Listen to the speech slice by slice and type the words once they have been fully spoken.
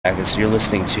As you're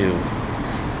listening to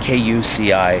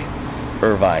KUCI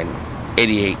Irvine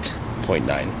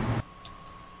 88.9.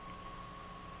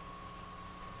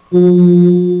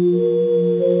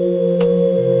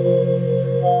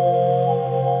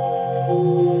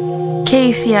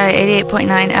 KUCI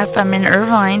 88.9 FM in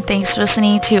Irvine. Thanks for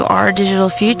listening to Our Digital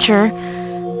Future.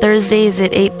 Thursdays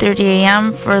at 8:30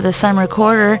 a.m. for the summer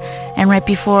quarter. And right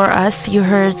before us, you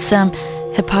heard some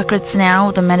Hippocrates Now,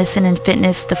 the Medicine and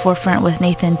Fitness, the Forefront with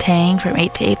Nathan Tang from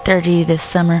 8 to 8:30 this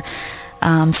summer.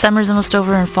 Summer's almost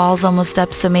over and fall's almost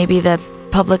up, so maybe the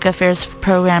public affairs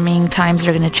programming times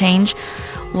are going to change.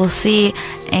 We'll see,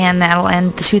 and that'll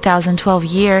end the 2012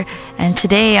 year. And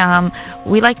today,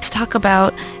 we like to talk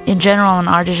about, in general, in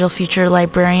Our Digital Future,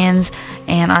 librarians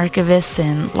and archivists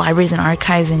and libraries and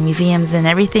archives and museums and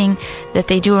everything that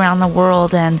they do around the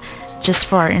world. And just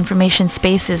for our information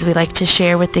spaces, we like to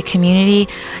share with the community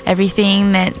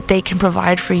everything that they can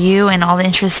provide for you and all the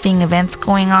interesting events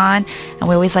going on. And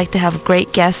we always like to have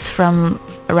great guests from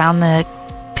around the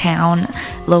town,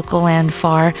 local and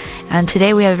far. And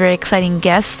today we have a very exciting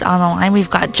guest on the line. We've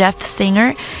got Jeff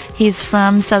Singer. He's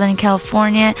from Southern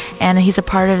California, and he's a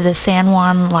part of the San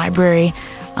Juan Library,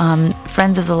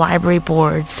 Friends of the Library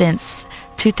Board since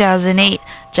 2008.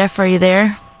 Jeff, are you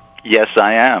there? Yes,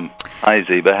 I am. Hi,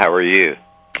 Ziba. How are you?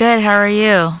 Good. How are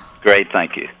you? Great,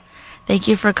 thank you. Thank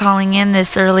you for calling in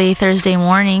this early Thursday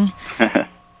morning.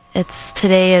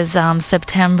 Today is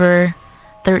September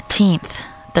 13th,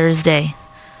 Thursday.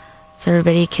 So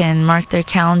everybody can mark their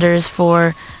calendars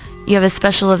for, you have a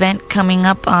special event coming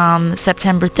up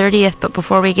September 30th, but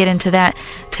before we get into that,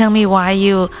 tell me why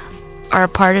you are a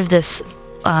part of this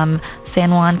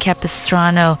San Juan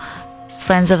Capistrano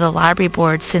Friends of the Library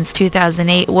Board since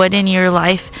 2008. What in your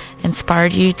life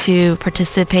inspired you to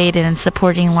participate in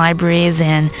supporting libraries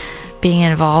and being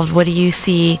involved? What do you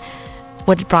see,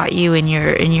 what brought you in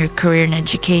your career and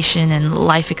education and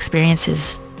life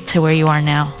experiences to where you are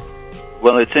now?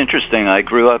 Well, it's interesting. I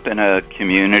grew up in a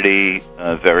community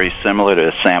very similar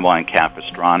to San Juan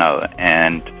Capistrano,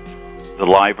 and the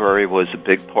library was a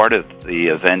big part of the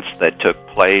events that took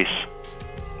place.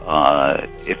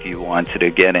 If you wanted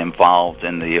to get involved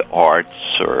in the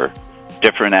arts or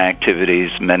different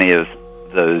activities, many of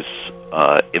those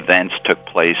events took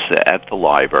place at the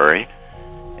library.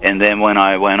 And then when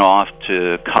I went off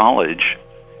to college,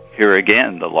 here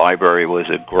again, the library was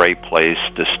a great place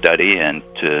to study and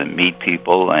to meet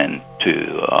people and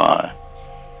to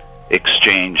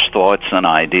exchange thoughts and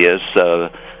ideas.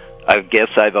 So I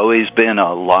guess I've always been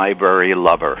a library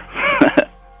lover.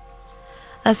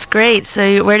 That's great.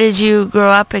 So where did you grow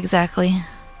up exactly?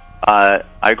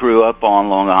 I grew up on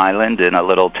Long Island in a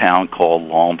little town called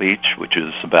Long Beach, which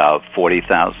is about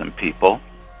 40,000 people.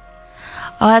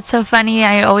 Oh, that's so funny.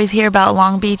 I always hear about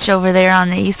Long Beach over there on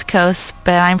the East Coast,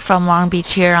 but I'm from Long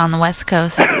Beach here on the West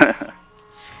Coast.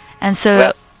 And so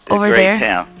well, over great there...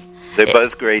 town. They're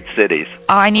both great cities.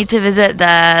 Oh, I need to visit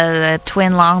the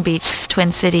twin Long Beach,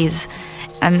 twin cities.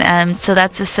 And so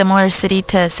that's a similar city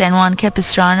to San Juan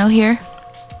Capistrano here?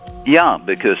 Yeah,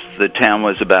 because the town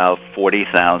was about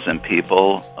 40,000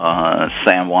 people.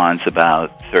 San Juan's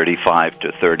about 35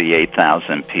 to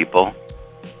 38,000 people.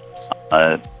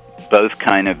 Both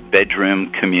kind of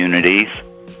bedroom communities.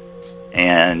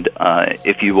 And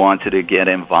if you wanted to get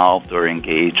involved or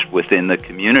engaged within the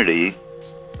community,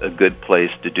 a good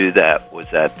place to do that was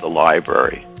at the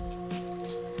library.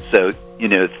 So,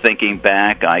 thinking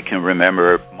back, I can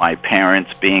remember my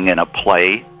parents being in a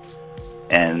play,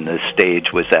 and the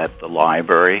stage was at the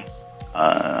library.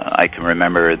 I can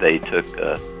remember they took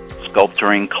a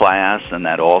sculpturing class, and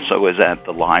that also was at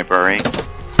the library.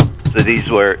 So these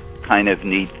were kind of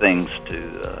neat things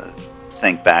to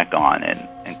think back on, and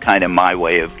kind of my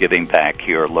way of giving back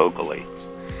here locally.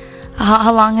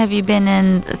 How long have you been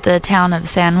in the town of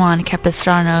San Juan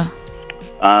Capistrano?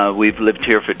 We've lived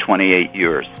here for 28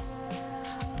 years.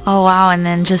 Oh, wow. And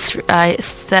then just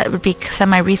that would be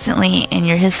semi-recently in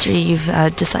your history, you've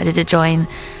decided to join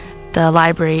the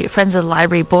library, Friends of the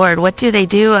Library Board. What do they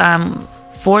do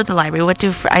for the library?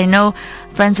 I know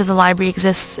Friends of the Library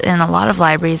exists in a lot of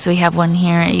libraries. We have one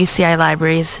here at UCI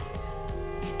Libraries.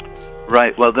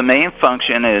 Right. Well, the main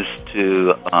function is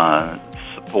to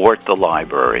support the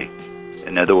library.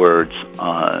 In other words,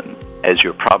 as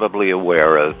you're probably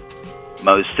aware of,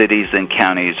 most cities and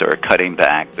counties are cutting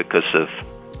back because of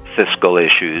fiscal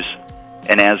issues.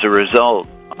 And as a result,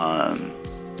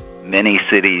 many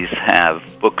cities have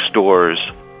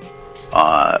bookstores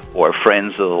or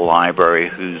Friends of the Library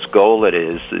whose goal it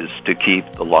is to keep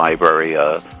the library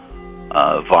a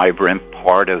vibrant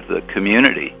part of the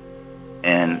community.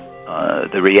 And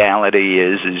the reality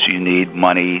is you need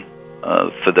money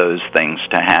for those things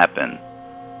to happen.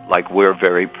 Like, we're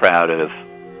very proud of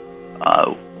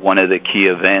one of the key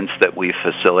events that we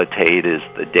facilitate is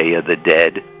the Day of the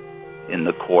Dead in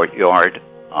the courtyard.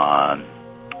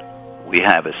 We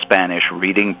have a Spanish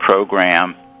reading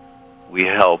program. We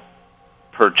help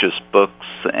purchase books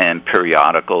and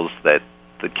periodicals that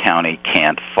the county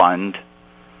can't fund.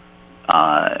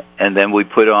 And then we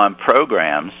put on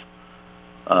programs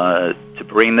to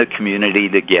bring the community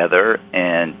together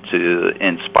and to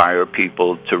inspire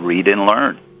people to read and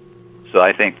learn. So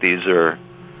I think these are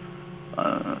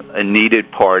a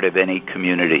needed part of any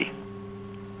community.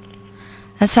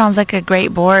 That sounds like a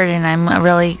great board, and I'm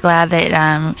really glad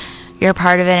that you're a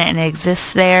part of it and it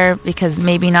exists there, because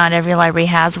maybe not every library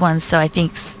has one. So I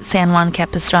think San Juan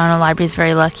Capistrano Library is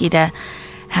very lucky to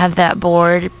have that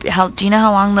board. Do you know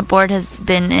how long the board has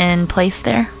been in place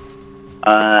there?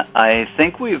 I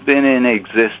think we've been in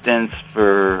existence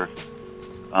for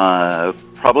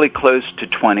probably close to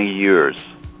 20 years.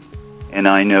 And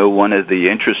I know one of the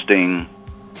interesting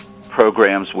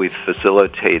programs we've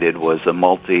facilitated was a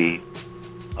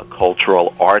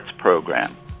multicultural arts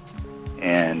program.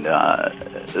 And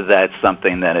that's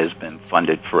something that has been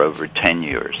funded for over 10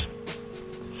 years.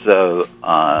 So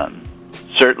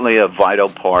certainly a vital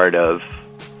part of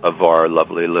our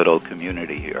lovely little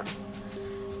community here.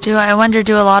 Do a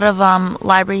lot of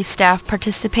library staff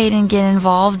participate and get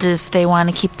involved if they want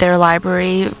to keep their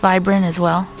library vibrant as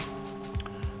well?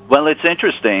 Well, it's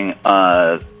interesting.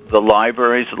 The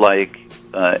libraries, like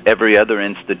every other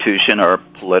institution, are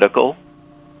political,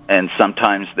 and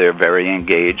sometimes they're very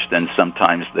engaged and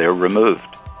sometimes they're removed.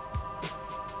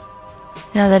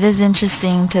 Yeah, that is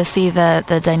interesting to see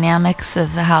the dynamics of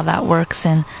how that works,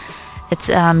 and it's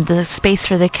the space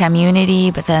for the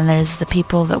community, but then there's the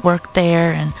people that work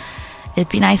there, and it'd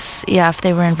be nice, if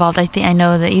they were involved. I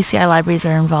know that UCI libraries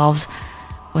are involved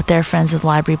with their Friends of the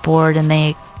Library Board, and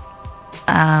they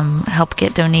help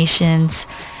get donations.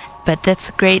 But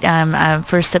that's great.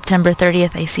 For September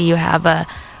 30th, I see you have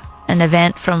an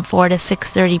event from 4 to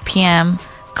 6:30 p.m.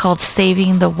 called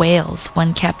Saving the Whales,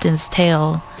 One Captain's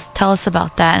Tale. Tell us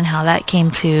about that and how that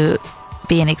came to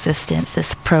be in existence,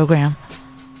 this program.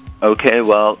 Okay,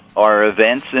 well, our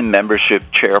events and membership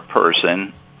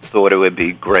chairperson thought it would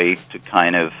be great to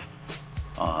kind of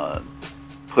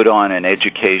put on an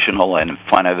educational and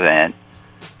fun event.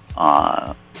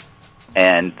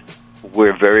 And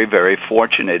we're very, very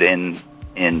fortunate in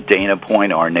Dana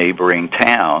Point, our neighboring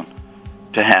town,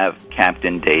 to have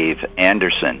Captain Dave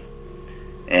Anderson.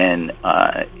 And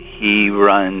he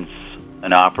runs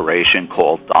an operation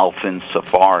called Dolphin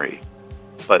Safari.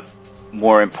 But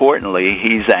more importantly,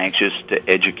 he's anxious to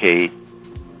educate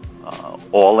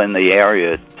all in the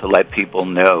area to let people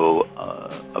know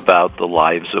about the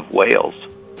lives of whales.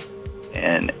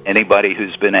 And anybody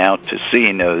who's been out to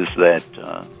sea knows that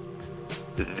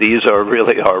these are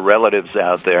really our relatives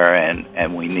out there,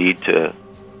 and we need to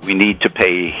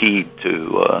pay heed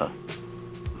to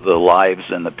the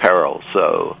lives and the perils.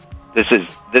 So this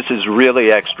is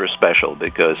really extra special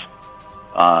because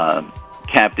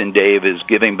Captain Dave is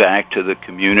giving back to the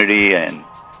community and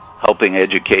helping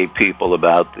educate people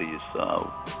about these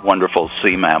wonderful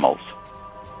sea mammals.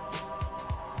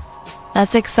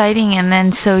 That's exciting. And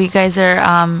then so you guys are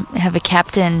have a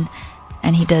captain,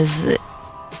 and he does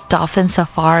Dolphin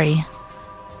Safari.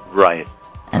 Right.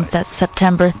 And that's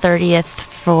September 30th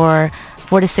for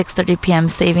 4 to 6:30 p.m.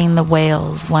 Saving the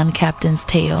Whales, One Captain's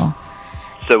Tale.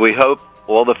 So we hope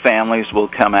all the families will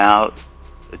come out,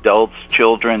 adults,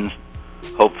 children,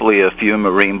 hopefully a few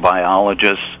marine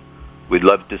biologists. We'd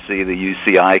love to see the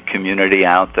UCI community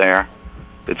out there.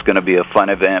 It's going to be a fun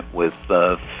event with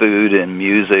food and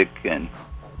music and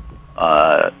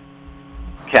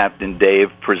Captain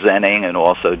Dave presenting and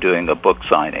also doing a book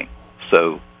signing.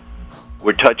 So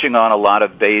we're touching on a lot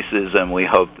of bases, and we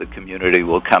hope the community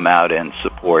will come out and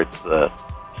support the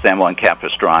San Juan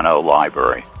Capistrano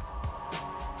Library.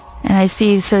 And I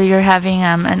see, so you're having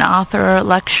an author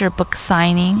lecture book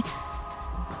signing.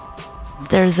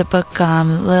 There's a book,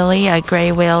 Lily, A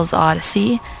Gray Whale's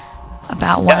Odyssey,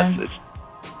 about one. Yes,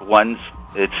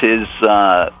 it's his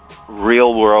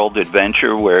real-world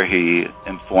adventure where he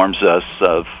informs us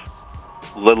of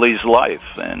Lily's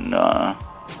life. And I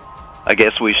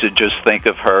guess we should just think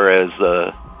of her as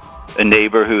a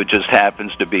neighbor who just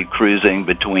happens to be cruising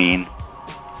between,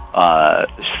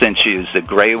 since she's a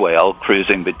gray whale,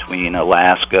 cruising between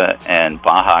Alaska and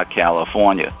Baja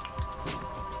California.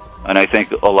 And I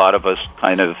think a lot of us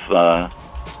kind of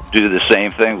do the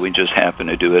same thing. We just happen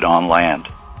to do it on land.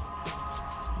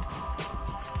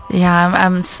 Yeah,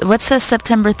 what's the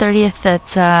September 30th?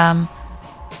 That's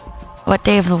What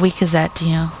day of the week is that, do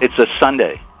you know? It's a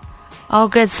Sunday. Oh,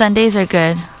 good. Sundays are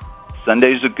good.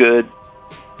 Sundays are good.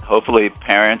 Hopefully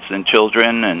parents and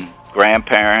children and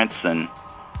grandparents and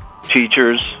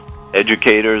teachers,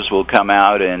 educators will come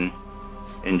out and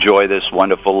enjoy this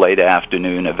wonderful late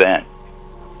afternoon event.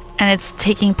 And it's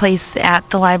taking place at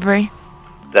the library?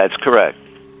 That's correct.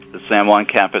 The San Juan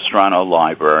Capistrano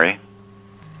Library.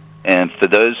 And for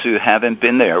those who haven't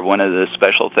been there, one of the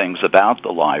special things about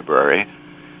the library,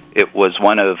 it was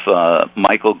one of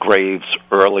Michael Graves'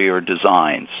 earlier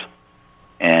designs.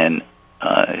 And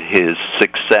his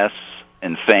success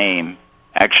and fame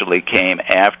actually came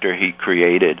after he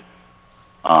created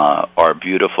our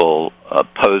beautiful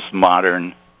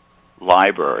postmodern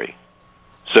library.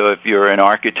 So if you're an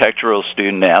architectural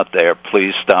student out there,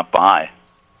 please stop by.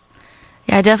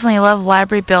 Yeah, I definitely love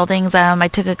library buildings. I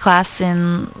took a class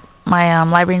in my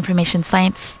Library Information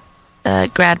Science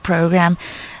grad program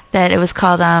that it was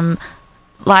called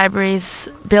Libraries,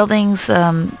 Buildings,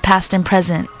 Past and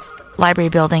Present, Library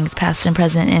Buildings, Past and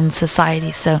Present in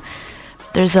Society. So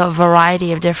there's a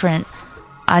variety of different,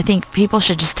 I think people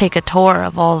should just take a tour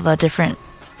of all the different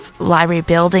library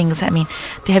buildings. I mean,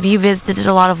 have you visited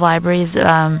a lot of libraries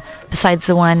besides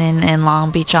the one in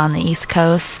Long Beach on the East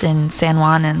Coast and San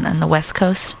Juan and the West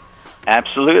Coast?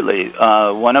 Absolutely.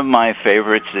 One of my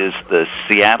favorites is the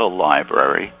Seattle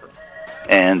Library,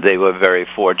 and they were very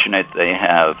fortunate. They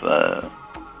have a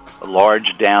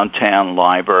large downtown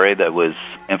library that was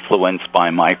influenced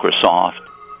by Microsoft,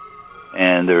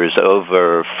 and there's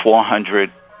over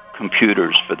 400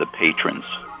 computers for the patrons.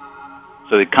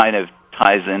 So it kind of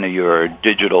ties into your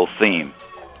digital theme.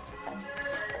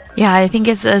 Yeah, I think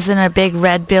it's in a big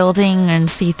red building and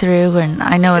see-through, and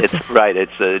I know it's right.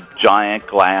 It's a giant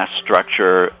glass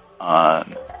structure,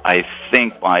 I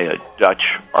think by a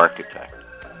Dutch architect.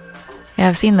 Yeah,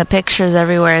 I've seen the pictures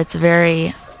everywhere. It's a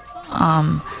very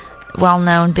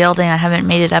well-known building. I haven't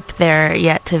made it up there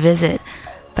yet to visit.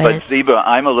 But Zeba,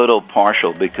 I'm a little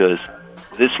partial because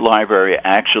this library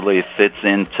actually fits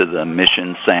into the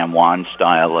Mission San Juan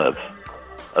style of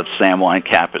San Juan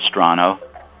Capistrano.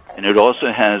 And it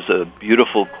also has a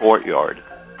beautiful courtyard,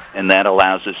 and that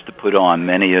allows us to put on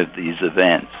many of these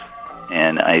events.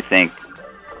 And I think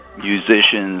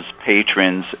musicians,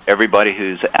 patrons, everybody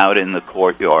who's out in the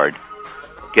courtyard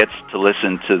gets to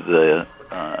listen to the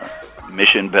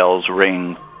mission bells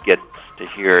ring, gets to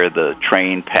hear the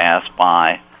train pass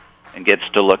by, and gets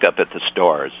to look up at the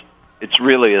stars. It's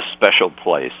really a special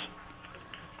place.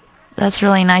 That's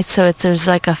really nice. So there's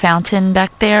like a fountain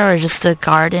back there, or just a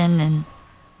garden and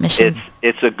mission?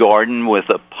 It's a garden with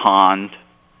a pond,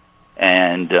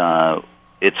 and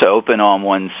it's open on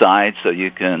one side so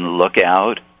you can look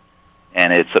out,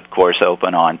 and it's, of course,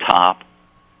 open on top.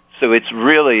 So it's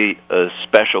really a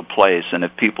special place, and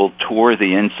if people tour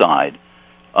the inside,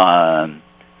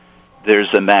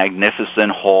 there's a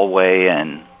magnificent hallway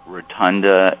and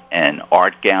rotunda and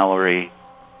art gallery,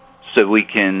 so we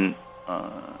can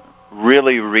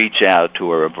really reach out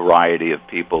to a variety of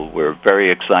people. We're very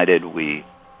excited. We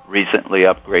recently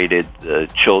upgraded the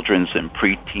children's and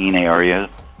preteen area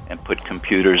and put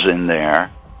computers in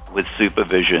there with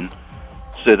supervision.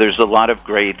 So there's a lot of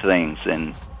great things,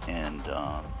 and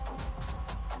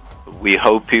we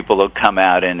hope people will come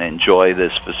out and enjoy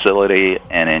this facility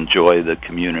and enjoy the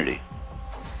community.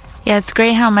 Yeah, it's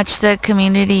great how much the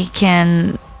community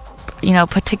can,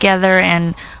 put together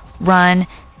and run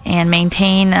and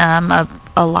maintain a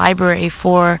library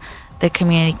for the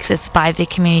community, because it's by the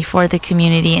community for the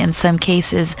community. In some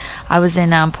cases, I was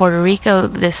in Puerto Rico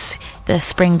the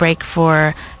spring break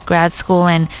for grad school,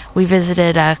 and we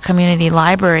visited a community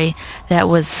library that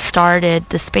was started.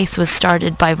 The space was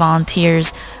started by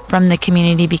volunteers from the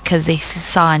community because they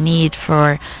saw a need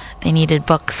they needed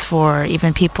books for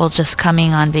even people just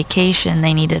coming on vacation.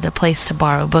 They needed a place to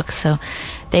borrow books, so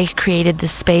they created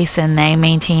this space and they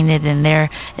maintained it, and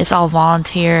it's all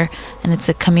volunteer, and it's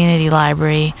a community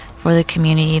library for the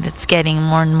community that's getting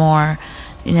more and more.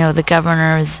 The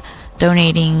governor is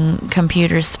donating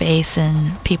computer space,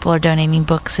 and people are donating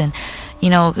books, and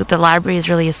the library is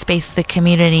really a space the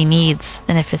community needs,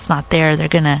 and if it's not there,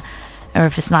 or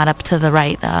if it's not up to the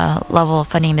right level of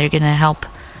funding, they're gonna help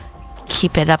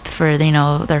keep it up for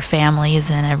their families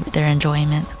and their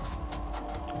enjoyment.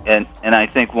 And I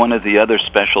think one of the other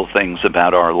special things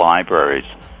about our libraries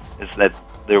is that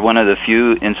they're one of the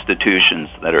few institutions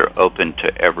that are open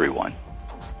to everyone.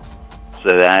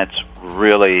 So that's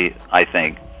really, I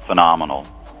think, phenomenal.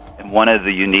 And one of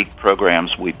the unique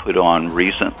programs we put on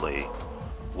recently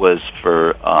was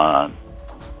for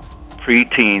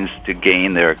preteens to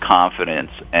gain their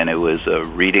confidence, and it was a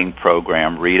reading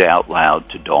program, Read Out Loud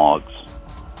to Dogs.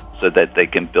 so that they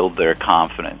can build their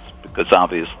confidence, because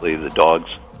obviously the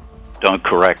dogs don't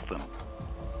correct them.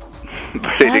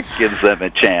 But it gives them a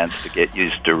chance to get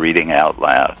used to reading out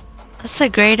loud. That's a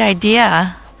great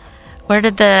idea. Where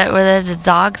did the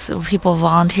dogs, people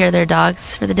volunteer their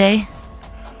dogs for the day?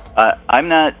 I'm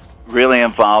not really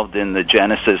involved in the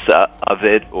genesis of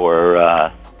it,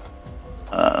 or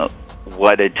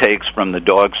what it takes from the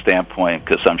dog standpoint,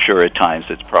 because I'm sure at times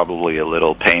it's probably a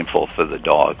little painful for the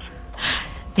dogs.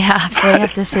 Yeah, they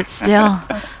have to sit still.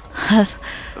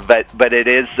 But it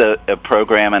is a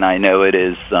program, and I know it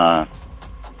is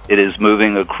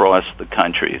moving across the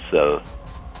country. So,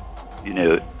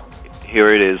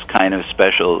 here it is, kind of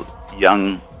special,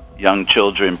 young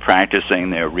children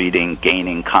practicing their reading,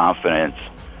 gaining confidence.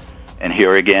 And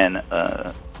here again,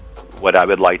 what I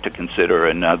would like to consider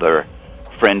another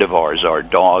friend of ours, our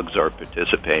dogs are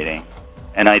participating.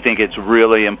 And I think it's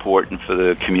really important for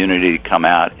the community to come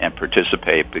out and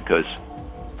participate, because,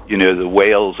 the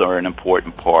whales are an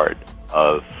important part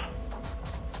of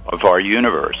our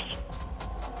universe.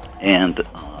 And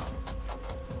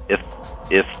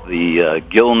if the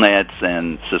gill nets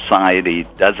and society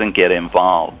doesn't get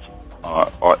involved,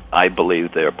 I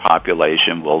believe their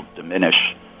population will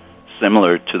diminish,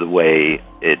 similar to the way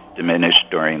it diminished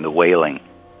during the whaling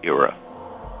era.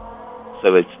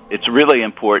 So it's really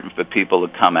important for people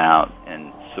to come out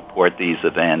and support these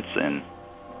events and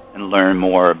learn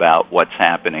more about what's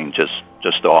happening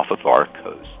just off of our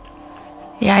coast.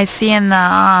 Yeah, I see in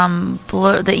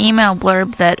the email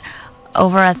blurb that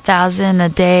over 1,000 a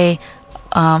day,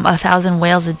 1,000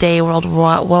 whales a day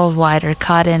worldwide are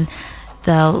caught in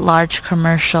the large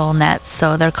commercial nets.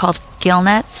 So they're called gill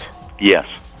nets? Yes.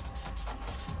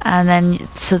 And then,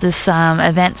 so this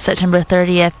event, September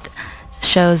 30th,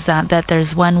 shows that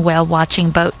there's one whale watching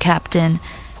boat captain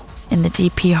in the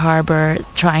DP Harbor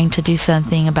trying to do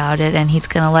something about it, and he's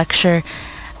going to lecture,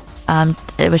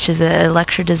 which is a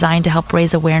lecture designed to help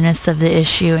raise awareness of the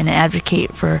issue and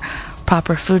advocate for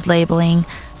proper food labeling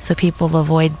so people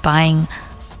avoid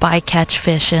bycatch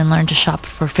fish and learn to shop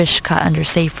for fish caught under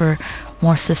safer,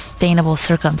 more sustainable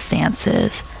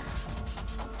circumstances.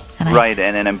 Right,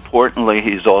 and then importantly,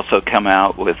 he's also come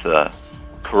out with a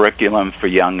curriculum for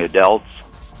young adults.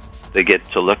 They get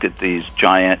to look at these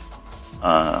giant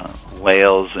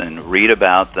whales and read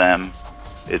about them.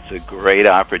 It's a great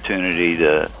opportunity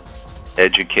to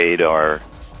educate our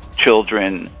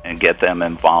children and get them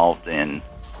involved in,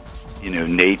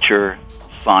 nature,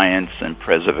 science, and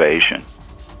preservation.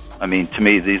 I mean, to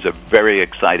me, these are very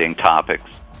exciting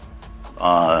topics,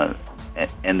 and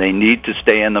they need to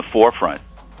stay in the forefront.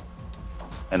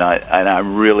 And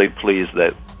I'm really pleased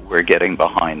that we're getting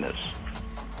behind this.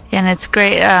 And it's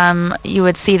great. You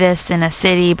would see this in a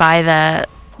city by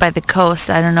the coast.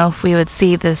 I don't know if we would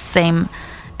see the same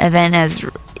event as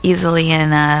easily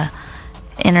in a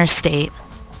interstate.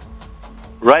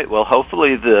 Right. Well,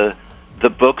 hopefully the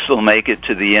books will make it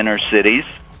to the inner cities,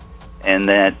 and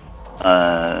that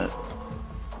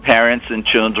parents and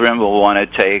children will want to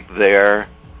take their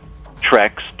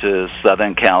treks to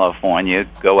Southern California,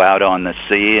 go out on the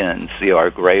sea and see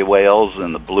our gray whales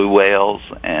and the blue whales.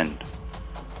 And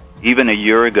even a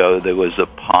year ago, there was a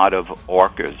pod of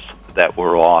orcas that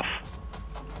were off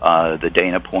the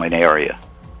Dana Point area.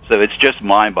 So it's just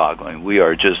mind-boggling. We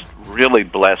are just really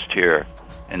blessed here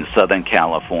in Southern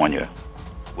California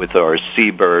with our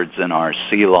seabirds and our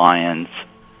sea lions.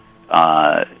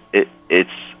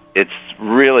 It's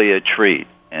really a treat,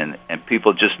 and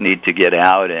people just need to get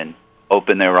out and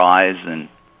open their eyes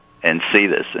and see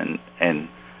this. And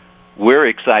we're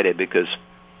excited because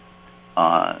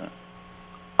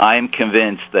I'm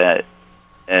convinced that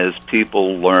as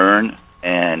people learn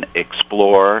and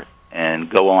explore and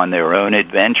go on their own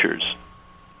adventures,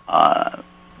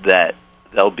 that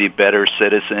they'll be better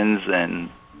citizens and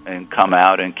come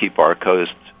out and keep our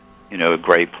coast, a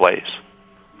great place.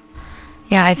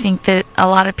 Yeah, I think that a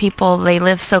lot of people, they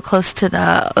live so close to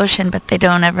the ocean, but they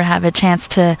don't ever have a chance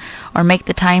to or make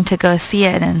the time to go see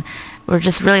it. And we're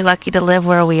just really lucky to live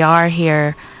where we are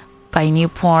here by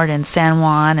Newport and San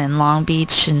Juan and Long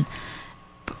Beach. And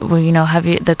we, have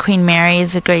the Queen Mary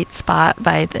is a great spot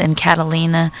in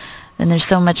Catalina. And there's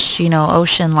so much,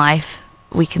 ocean life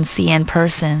we can see in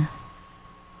person.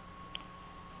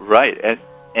 Right,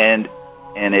 and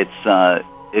it's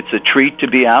a treat to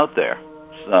be out there.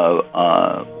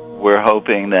 So we're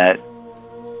hoping that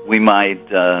we might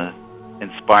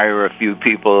inspire a few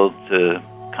people to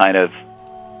kind of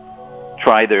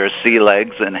try their sea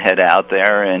legs and head out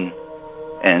there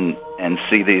and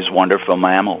see these wonderful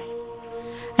mammals.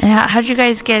 And how did you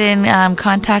guys get in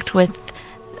contact with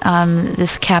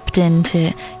this captain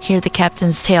to hear the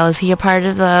captain's tale? Is he a part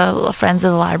of the Friends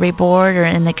of the Library Board or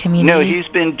in the community? No, he's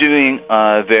been doing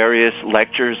various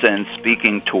lectures and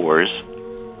speaking tours,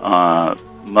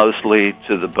 mostly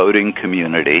to the boating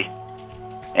community.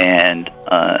 And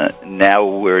now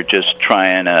we're just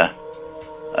trying to,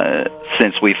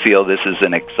 since we feel this is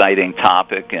an exciting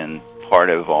topic and part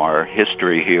of our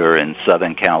history here in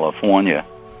Southern California,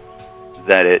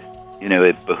 that it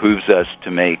behooves us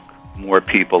to make more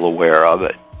people aware of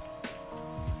it.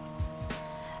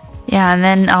 Yeah, and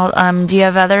then do you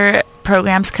have other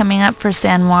programs coming up for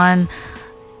San Juan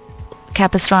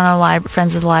Capistrano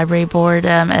Friends of the Library Board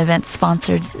events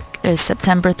sponsored? Is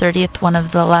September 30th one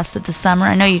of the last of the summer?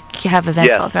 I know you have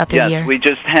events all throughout the year. Yes, we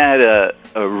just had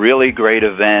a really great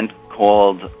event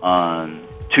called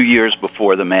 2 years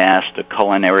before the Mast, a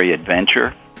culinary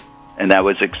adventure. And that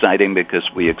was exciting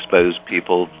because we exposed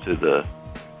people to the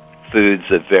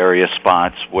foods at various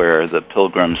spots where the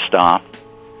pilgrims stopped.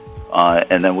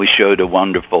 And then we showed a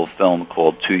wonderful film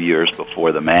called 2 Years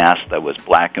Before the Mast that was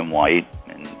black and white,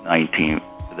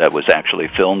 that was actually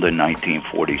filmed in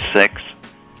 1946.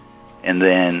 And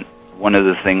then one of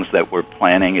the things that we're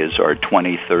planning is our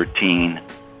 2013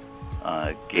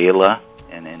 gala.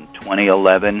 And in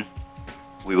 2011,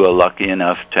 we were lucky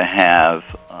enough to have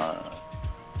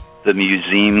the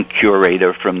museum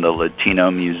curator from the Latino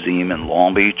Museum in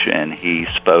Long Beach, and he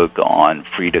spoke on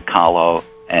Frida Kahlo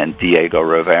and Diego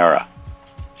Rivera.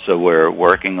 So we're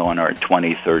working on our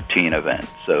 2013 event.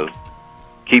 So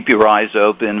keep your eyes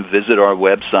open. Visit our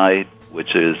website,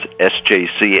 which is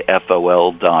sjcfol.org,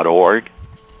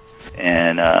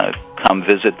 and come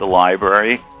visit the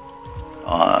library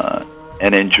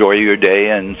and enjoy your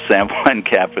day in San Juan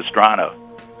Capistrano.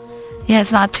 Yeah,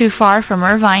 it's not too far from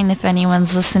Irvine if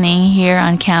anyone's listening here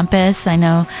on campus. I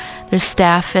know there's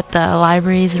staff at the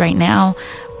libraries right now.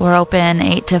 We're open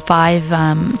 8 to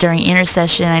 5 during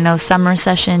intersession. I know summer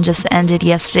session just ended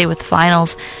yesterday with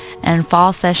finals, and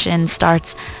fall session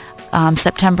starts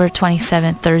September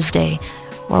 27th, Thursday,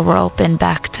 where we're open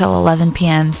back till 11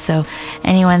 p.m. So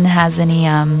anyone that has any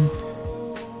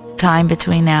time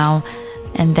between now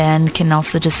and then can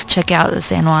also just check out the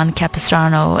San Juan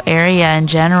Capistrano area in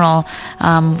general.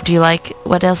 Do you like,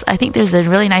 what else? I think there's a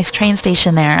really nice train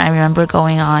station there I remember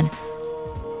going on.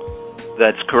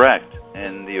 That's correct.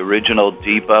 And the original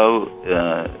depot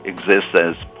exists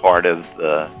as part of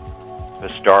the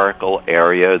historical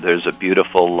area. There's a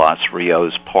beautiful Los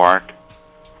Rios Park.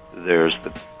 There's,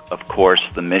 of course,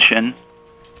 the Mission,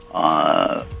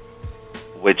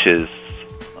 which is,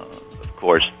 of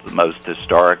course, the most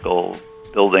historical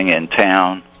building in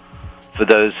town. For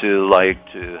those who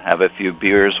like to have a few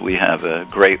beers, we have a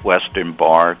great Western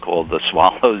bar called the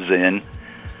Swallows Inn.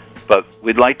 But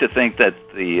we'd like to think that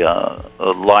the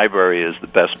library is the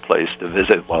best place to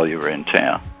visit while you're in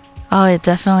town. Oh,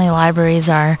 definitely libraries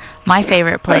are my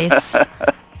favorite place.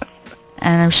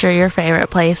 And I'm sure your favorite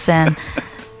place. And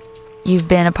you've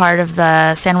been a part of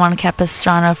the San Juan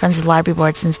Capistrano Friends of the Library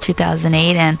Board since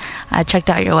 2008. And I checked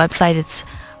out your website. It's a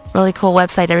really cool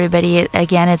website, everybody.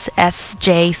 Again, it's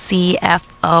sjcfol.org.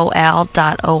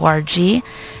 And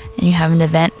you have an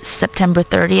event September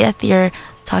 30th. You're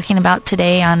talking about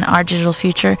today on Our Digital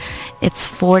Future. It's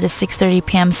 4 to 6:30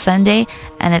 p.m. Sunday,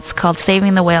 and it's called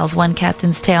Saving the Whales, One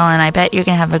Captain's Tale, and I bet you're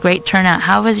going to have a great turnout.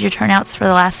 How was your turnouts for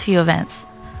the last few events?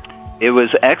 It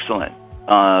was excellent.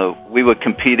 We were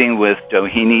competing with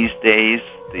Doheny Days,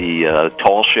 the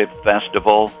Tall Ship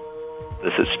Festival.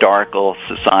 The Historical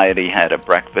Society had a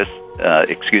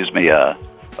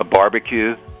a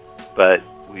barbecue, but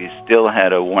we still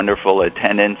had a wonderful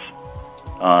attendance.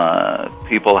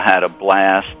 People had a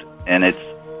blast, and it's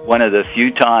one of the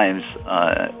few times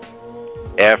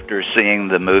after seeing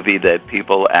the movie that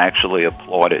people actually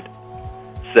applauded.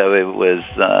 So it was,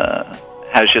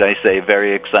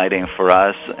 very exciting for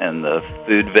us and the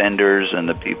food vendors and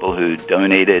the people who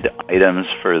donated items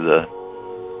for the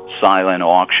silent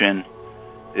auction.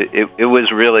 It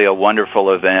was really a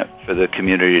wonderful event for the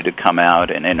community to come out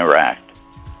and interact.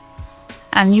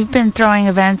 And you've been throwing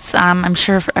events, I'm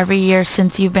sure, for every year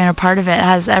since you've been a part of it.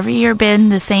 Has every year been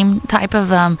the same type of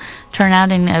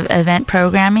turnout in event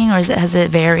programming, or has it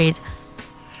varied?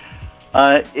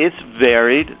 It's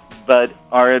varied, but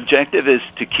our objective is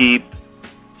to keep,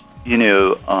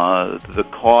 the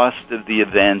cost of the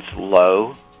events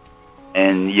low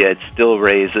and yet still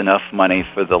raise enough money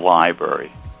for the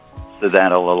library. So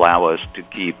that'll allow us to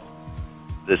keep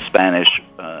the Spanish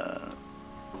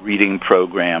reading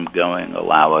program going,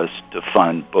 allow us to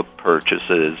fund book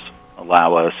purchases,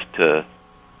 allow us to,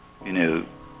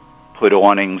 put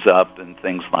awnings up and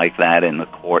things like that in the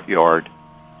courtyard.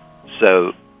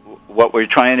 So what we're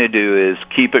trying to do is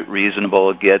keep it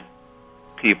reasonable, get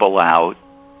people out,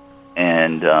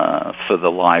 and for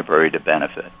the library to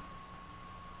benefit.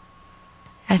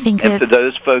 I think and for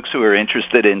those folks who are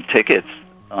interested in tickets,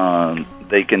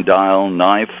 they can dial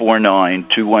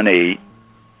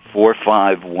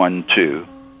 949-218-4512,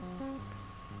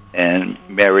 and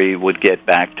Mary would get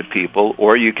back to people,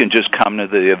 or you can just come to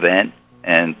the event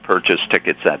and purchase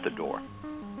tickets at the door.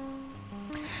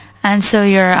 And so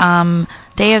your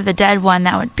Day of the Dead one,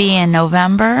 that would be in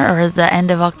November or the end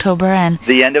of October? And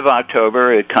the end of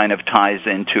October, it kind of ties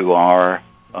into our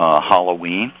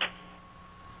Halloween.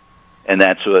 And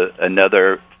that's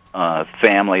another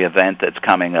family event that's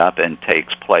coming up and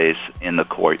takes place in the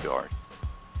courtyard.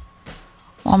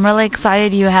 Well, I'm really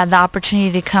excited you had the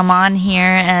opportunity to come on here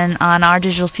and on Our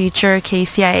Digital Future,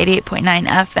 KCI 88.9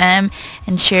 FM,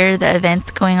 and share the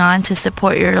events going on to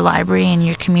support your library and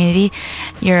your community.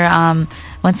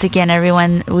 Once again,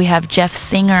 everyone, we have Jeff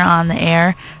Singer on the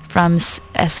air from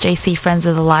SJC Friends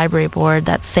of the Library Board.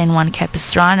 That's San Juan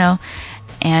Capistrano.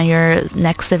 And your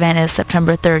next event is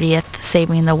September 30th,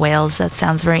 Saving the Whales. That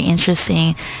sounds very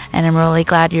interesting, and I'm really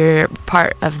glad you're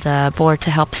part of the board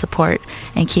to help support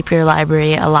and keep your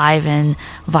library alive and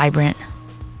vibrant.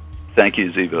 Thank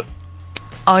you, Ziva.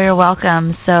 Oh, you're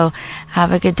welcome. So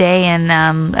have a good day,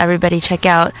 and everybody check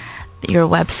out your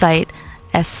website,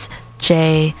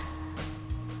 sjcfol.org.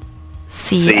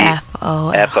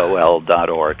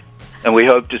 And we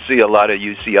hope to see a lot of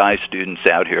UCI students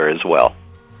out here as well.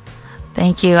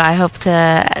 Thank you. I hope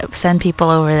to send people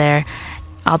over there.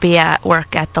 I'll be at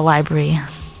work at the library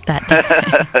that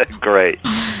day. Great.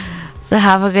 So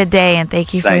have a good day, and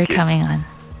thank you for coming on.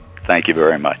 Thank you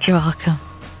very much. You're welcome.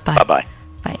 Bye. Bye-bye.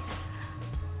 Bye.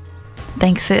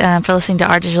 Thanks for listening to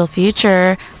Our Digital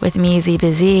Future with me,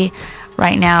 Ziba Z.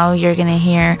 Right now, you're going to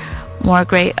hear more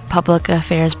great public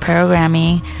affairs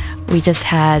programming. We just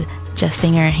had Jeff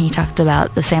Singer. He talked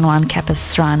about the San Juan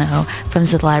Capistrano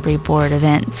Friends of the Library Board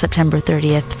event, September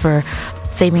 30th, for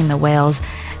Saving the Whales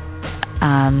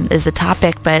is the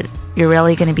topic, but you're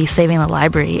really going to be saving the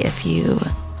library if you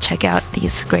check out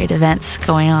these great events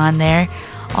going on there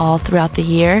all throughout the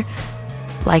year,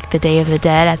 like the Day of the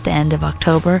Dead at the end of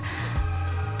October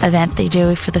event they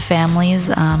do for the families.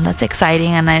 That's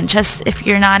exciting. And then just if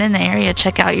you're not in the area,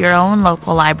 check out your own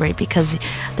local library, because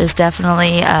there's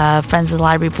definitely Friends of the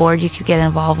Library Board you could get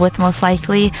involved with, most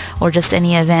likely, or just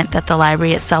any event that the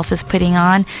library itself is putting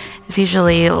on. It's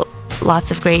usually lots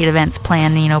of great events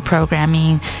planned.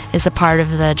 Programming is a part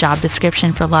of the job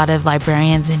description for a lot of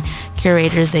librarians and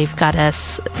curators. They've got to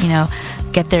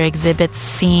get their exhibits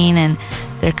seen and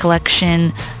their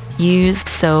collection used,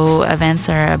 so events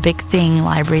are a big thing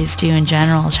libraries do in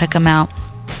general. Check them out.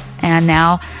 And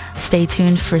now stay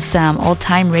tuned for some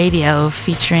old-time radio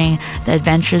featuring the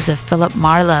adventures of Philip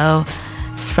Marlowe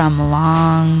from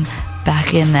long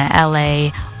back in the LA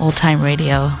old-time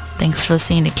radio. Thanks for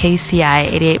listening to KCI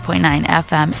 88.9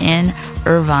 FM in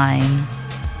Irvine.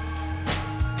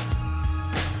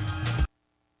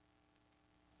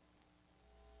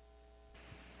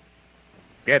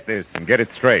 Get this and get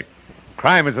it straight.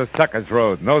 Crime is a sucker's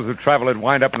road, and those who travel it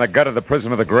wind up in the gut of the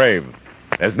prison of the grave.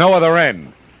 There's no other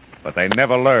end, but they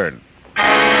never learn.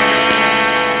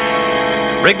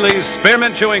 Wrigley's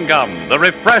Spearmint Chewing Gum, the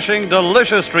refreshing,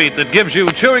 delicious treat that gives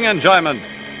you chewing enjoyment,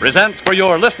 presents for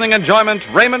your listening enjoyment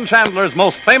Raymond Chandler's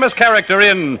most famous character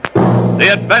in The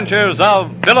Adventures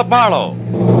of Philip Marlowe.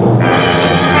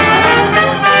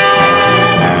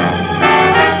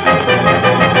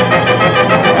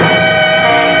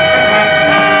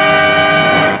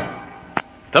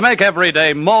 To make every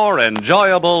day more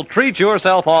enjoyable, treat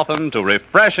yourself often to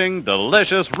refreshing,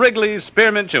 delicious Wrigley's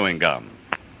Spearmint Chewing Gum.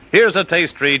 Here's a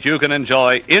taste treat you can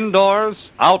enjoy indoors,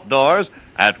 outdoors,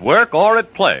 at work, or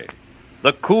at play.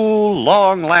 The cool,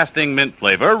 long-lasting mint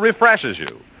flavor refreshes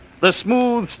you. The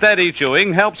smooth, steady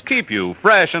chewing helps keep you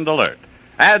fresh and alert.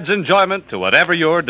 Adds enjoyment to whatever you're doing.